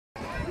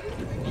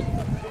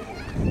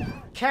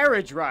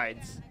carriage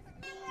rides,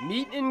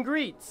 meet and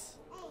greets,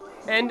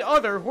 and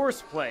other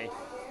horseplay.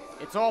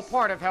 It's all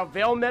part of how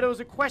Vail Meadows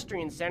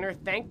Equestrian Center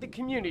thanked the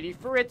community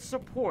for its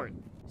support.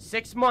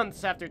 6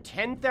 months after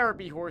 10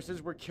 therapy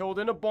horses were killed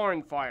in a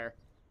barn fire.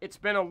 It's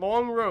been a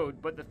long road,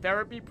 but the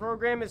therapy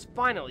program is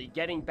finally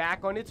getting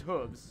back on its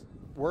hooves.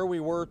 Where we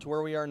were to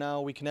where we are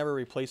now, we can never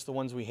replace the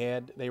ones we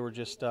had. They were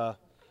just a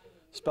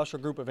special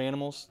group of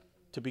animals,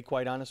 to be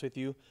quite honest with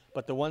you.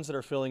 But the ones that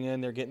are filling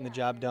in, they're getting the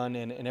job done,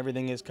 and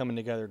everything is coming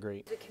together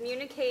great. To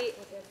communicate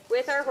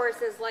with our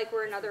horses like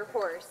we're another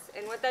horse.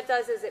 And what that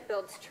does is it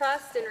builds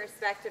trust and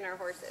respect in our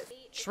horses.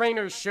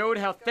 Trainers showed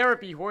how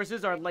therapy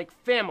horses are like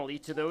family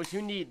to those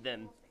who need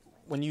them.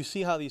 When you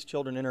see how these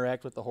children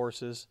interact with the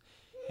horses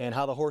and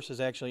how the horses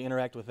actually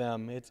interact with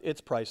them,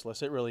 it's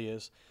priceless. It really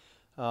is.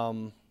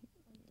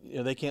 You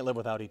know, they can't live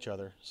without each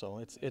other,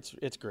 so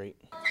it's great.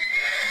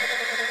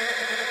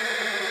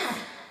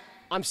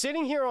 I'm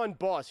sitting here on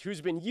Boss,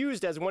 who's been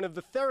used as one of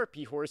the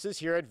therapy horses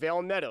here at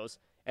Vail Meadows,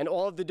 and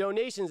all of the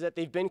donations that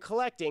they've been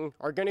collecting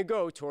are going to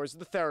go towards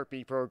the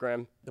therapy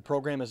program. The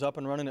program is up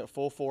and running at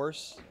full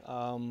force.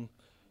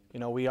 You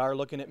know, we are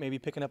looking at maybe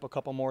picking up a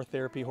couple more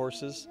therapy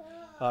horses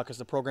because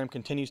the program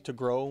continues to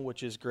grow,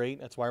 which is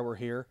great. That's why we're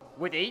here.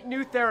 With 8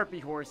 new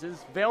therapy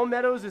horses, Vail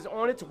Meadows is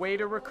on its way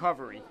to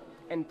recovery,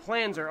 and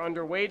plans are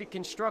underway to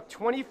construct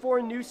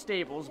 24 new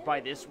stables by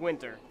this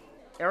winter.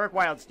 Eric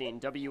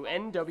Wildstein,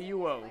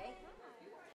 WNWO.